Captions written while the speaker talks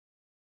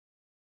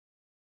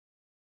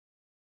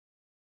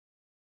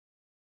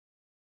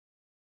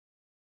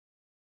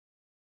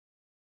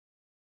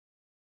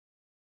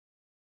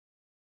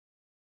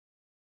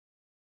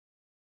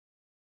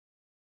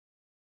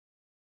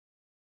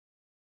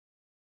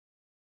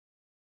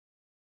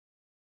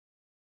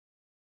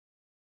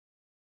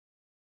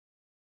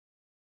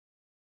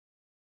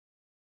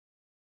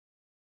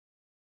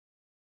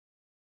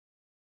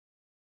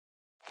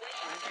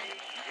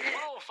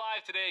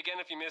105 today again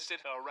if you missed it,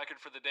 a record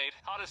for the date.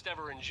 Hottest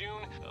ever in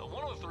June.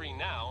 103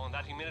 now, and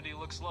that humidity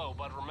looks low,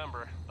 but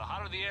remember, the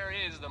hotter the air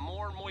is, the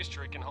more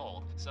moisture it can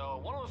hold. So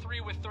 103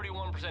 with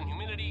 31%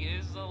 humidity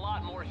is a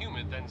lot more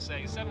humid than,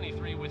 say,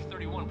 73 with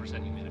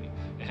 31% humidity.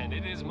 And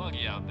it is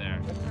muggy out there.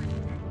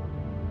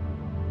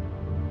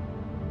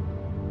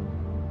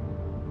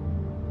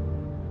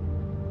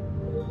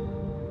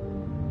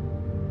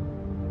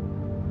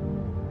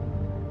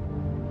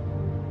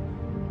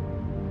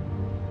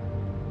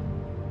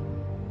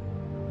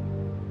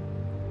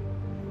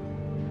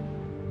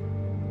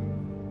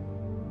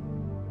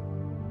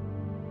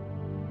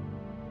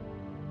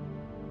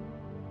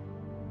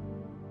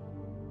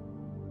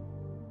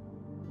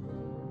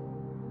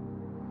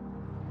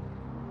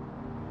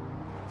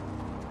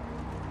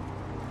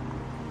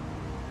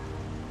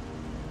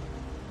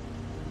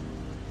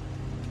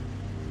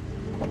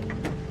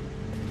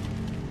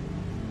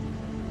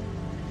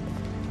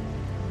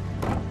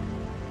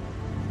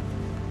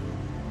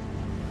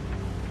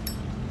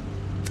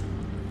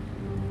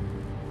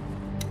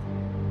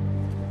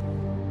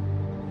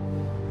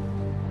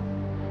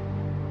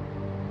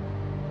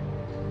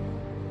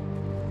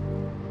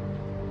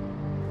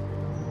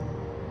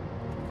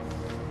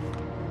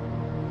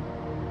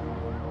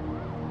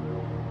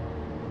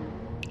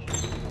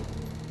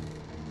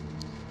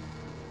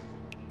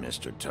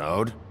 Mr.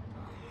 Toad?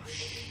 Oh,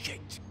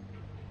 shit.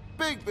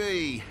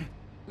 Bigby!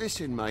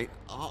 Listen, mate,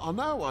 I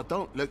know I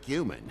don't look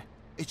human.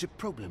 It's a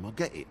problem, I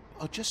get it.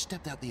 I just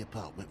stepped out the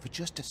apartment for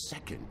just a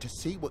second to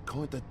see what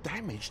kind of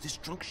damage this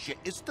drunk shit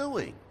is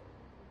doing.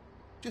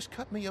 Just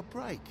cut me a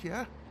break,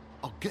 yeah?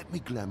 I'll get me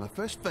glamour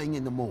first thing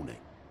in the morning.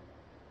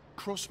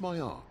 Cross my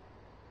heart.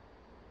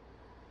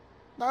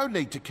 No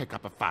need to kick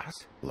up a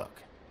fuss.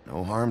 Look,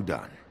 no harm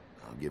done.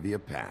 I'll give you a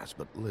pass,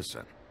 but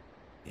listen.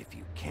 If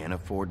you can't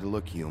afford to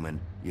look human,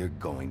 you're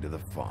going to the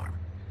farm.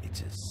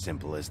 It's as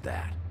simple as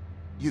that.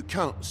 You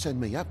can't send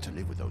me up to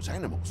live with those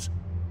animals.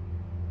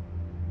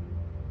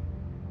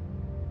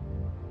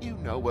 You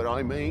know what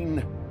I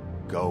mean.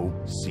 Go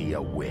see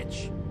a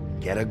witch.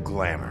 Get a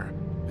glamour.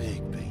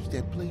 Bigby,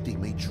 they're bleeding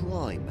me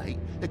dry, mate.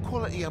 The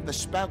quality of the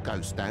spout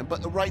goes down,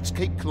 but the rates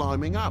keep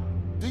climbing up.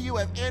 Do you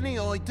have any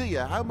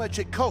idea how much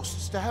it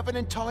costs to have an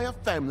entire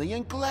family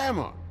in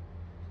glamour?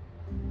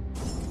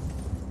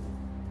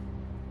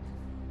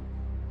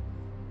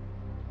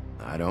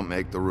 I don't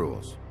make the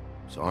rules.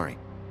 Sorry.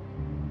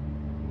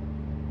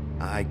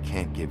 I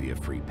can't give you a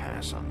free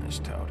pass on this,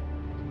 Toad.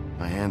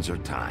 My hands are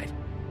tied.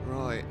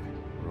 Right.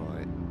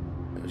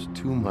 There's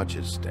too much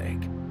at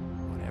stake.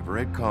 Whatever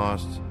it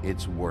costs,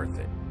 it's worth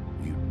it.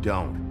 You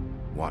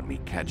don't want me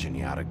catching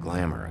you out of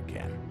glamour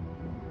again.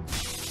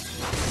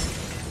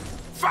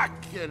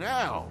 Fucking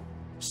hell!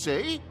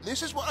 See?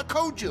 This is what I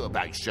told you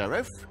about,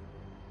 Sheriff.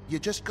 You're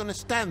just gonna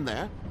stand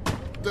there,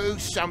 do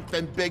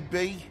something,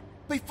 Bigby,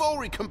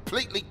 before he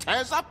completely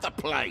tears up the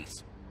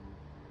place.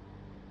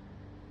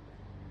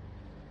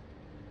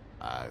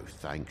 Oh,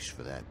 thanks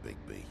for that,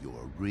 Bigby. You're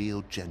a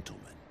real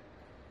gentleman.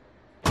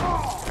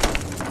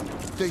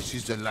 This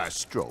is the last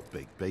straw,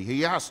 Bigby.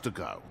 He has to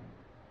go.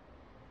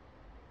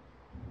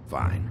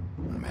 Fine.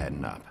 I'm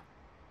heading up.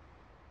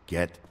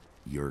 Get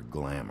your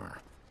glamour.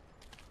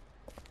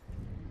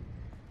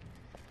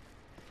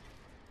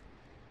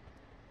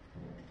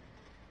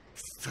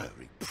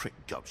 Furry prick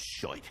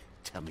gobshite.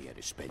 Tell me how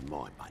to spend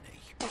my money.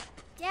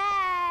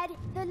 Dad,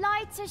 the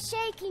lights are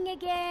shaking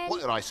again.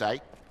 What did I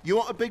say? You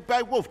want a big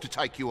bad wolf to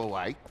take you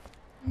away?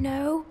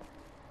 No.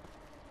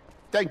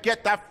 Then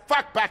get the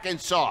fuck back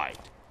inside!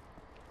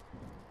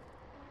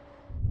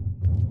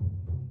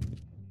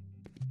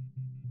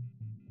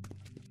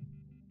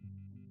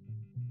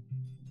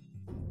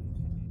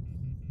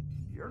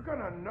 You're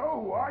gonna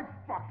know who I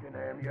fucking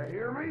am, you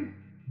hear me?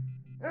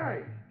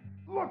 Hey,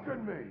 look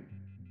at me!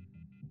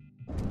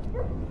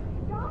 Just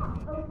stop,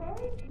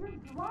 okay? You're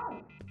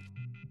drunk.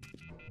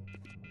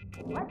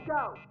 Let's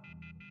go.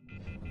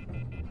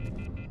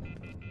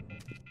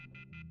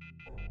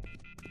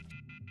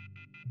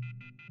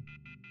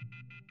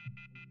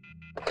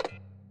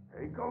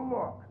 Take a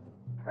look.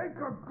 Take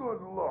a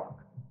good look.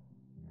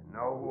 You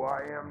know who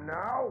I am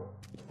now?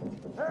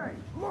 Hey,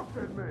 look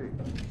at me!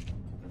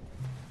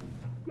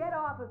 Get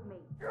off of me.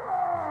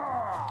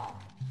 Ah!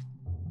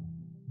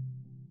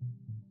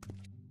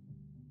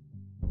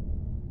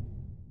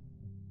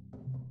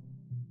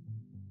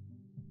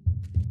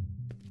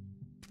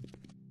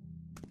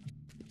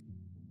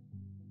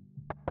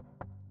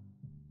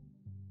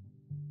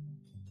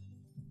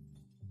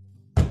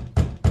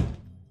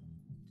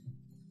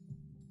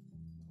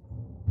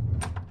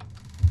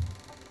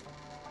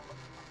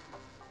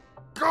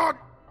 God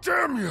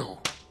damn you!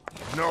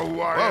 Know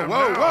who I am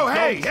now? Whoa,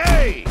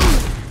 hey!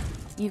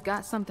 You've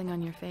got something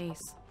on your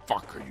face.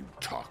 Fuck are you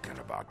talking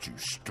about, you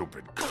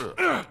stupid...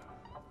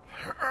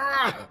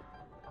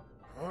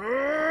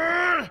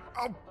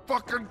 I'll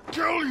fucking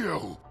kill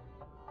you!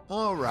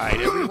 All right,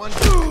 everyone.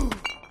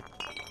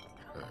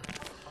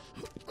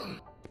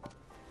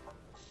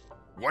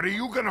 What are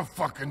you gonna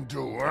fucking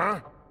do, huh?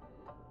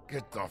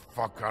 Get the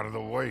fuck out of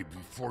the way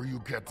before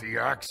you get the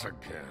axe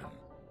again.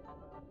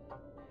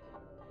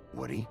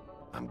 Woody,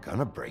 I'm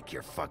gonna break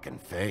your fucking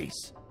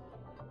face.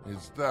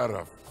 Is that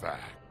a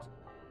fact?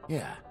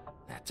 Yeah,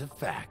 that's a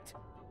fact.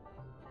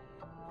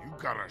 You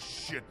got a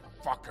shit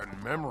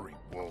fucking memory,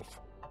 Wolf.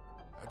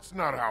 That's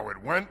not how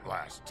it went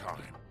last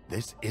time.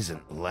 This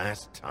isn't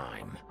last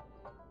time.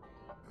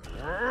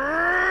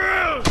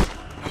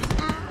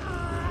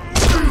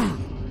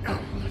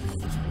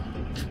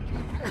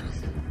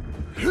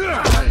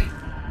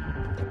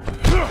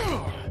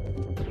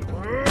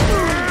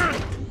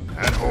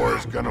 That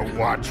whore's gonna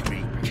watch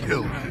me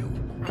kill you.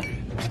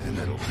 And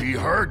it'll be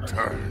her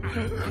turn.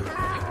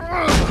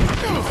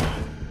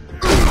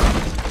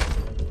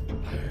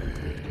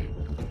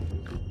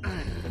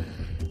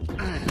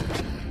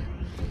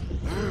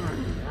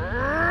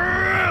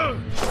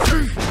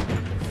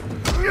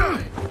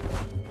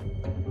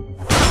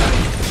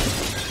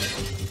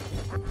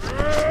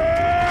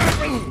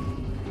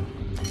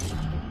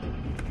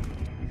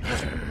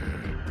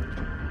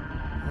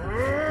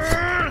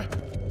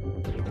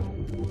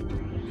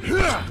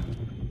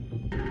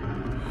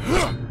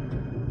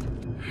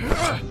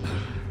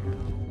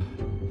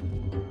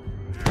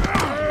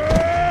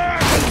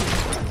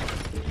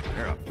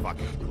 You're a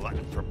fucking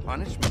glutton for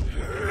punishment.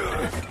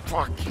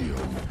 Fuck you.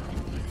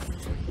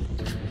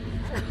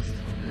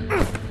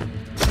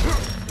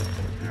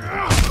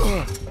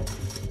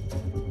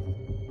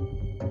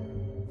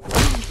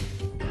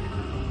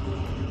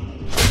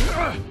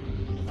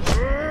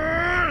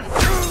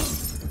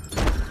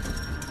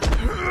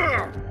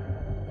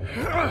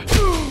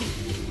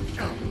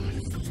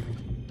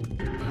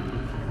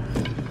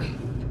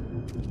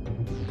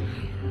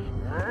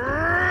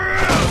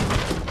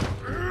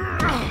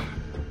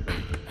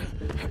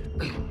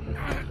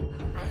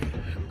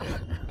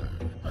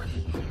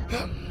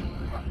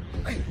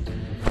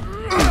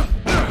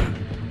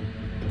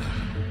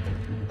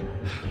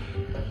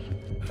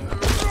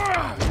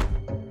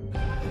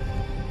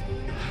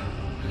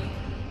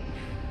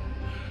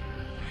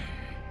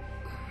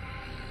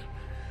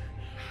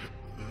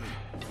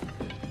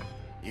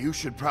 You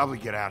should probably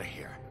get out of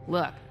here.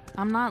 Look,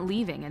 I'm not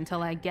leaving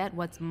until I get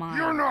what's mine.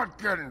 You're not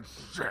getting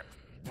shit,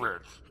 bitch.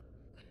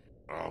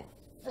 I'll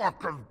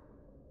fucking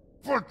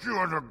put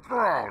you in the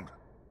ground.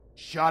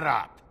 Shut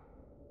up.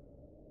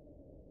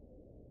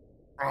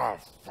 Oh,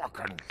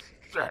 fucking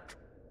shit.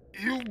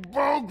 You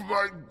bugged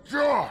my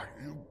jaw,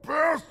 you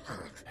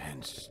bastard.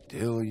 And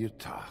still you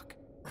talk.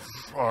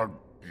 Fuck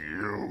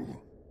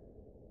you.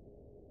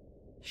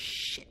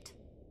 Shit.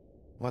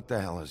 What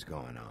the hell is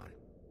going on?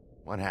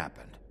 What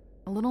happened?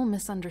 A little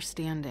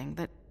misunderstanding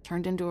that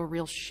turned into a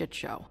real shit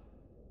show.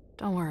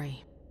 Don't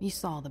worry, you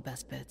saw the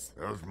best bits.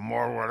 There's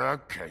more where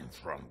that came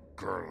from,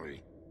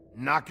 girly.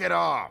 Knock it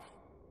off.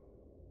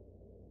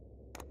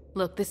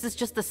 Look, this is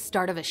just the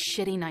start of a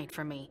shitty night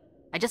for me.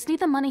 I just need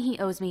the money he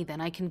owes me,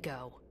 then I can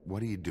go.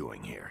 What are you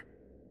doing here?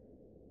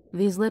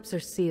 These lips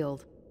are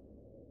sealed.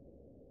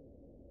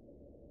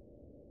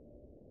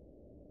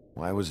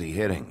 Why was he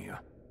hitting you?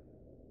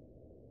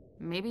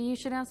 Maybe you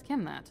should ask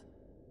him that.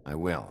 I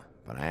will,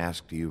 but I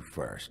asked you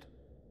first.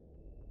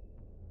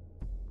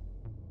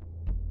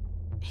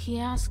 He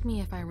asked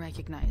me if I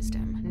recognized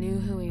him, knew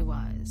who he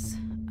was.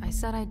 I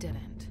said I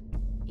didn't.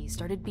 He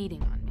started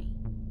beating on me.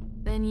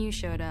 Then you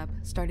showed up,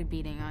 started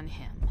beating on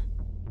him.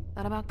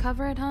 That about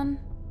cover it, hun?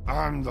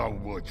 I'm the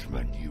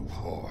woodsman, you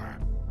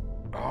whore.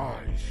 I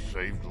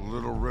saved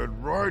Little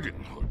Red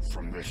Riding Hood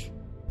from this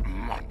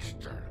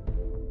monster.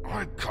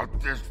 I cut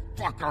this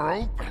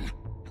fucker open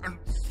and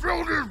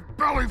filled his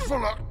belly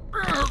full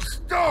of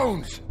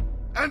stones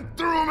and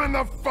threw him in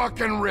the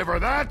fucking river.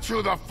 That's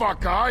who the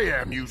fuck I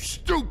am, you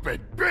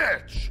stupid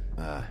bitch!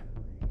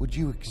 Would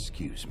you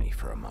excuse me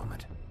for a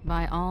moment?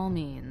 By all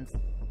means.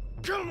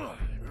 Come on!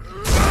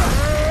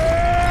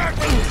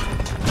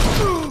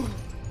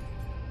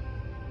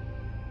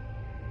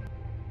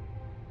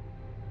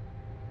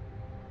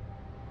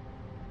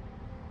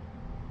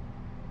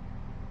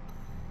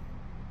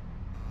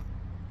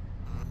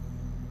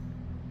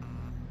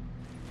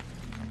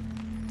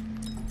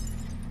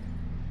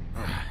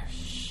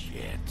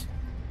 Shit.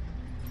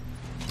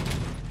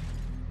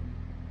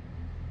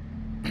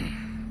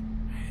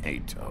 Hey,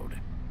 Toad.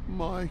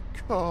 My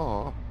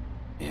car.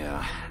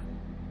 Yeah.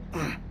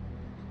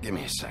 Give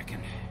me a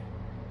second.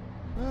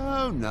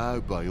 Oh,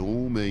 no, by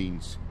all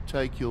means.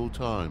 Take your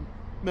time.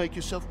 Make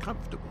yourself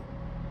comfortable.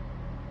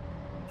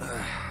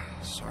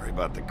 Sorry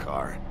about the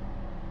car.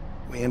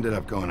 We ended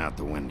up going out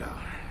the window.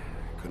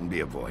 Couldn't be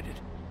avoided.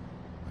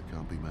 I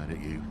can't be mad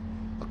at you.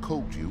 I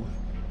called you,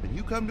 and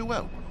you come to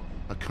help.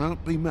 I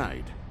can't be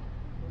mad.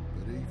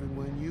 But even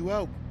when you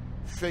help,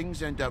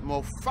 things end up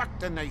more fucked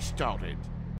than they started.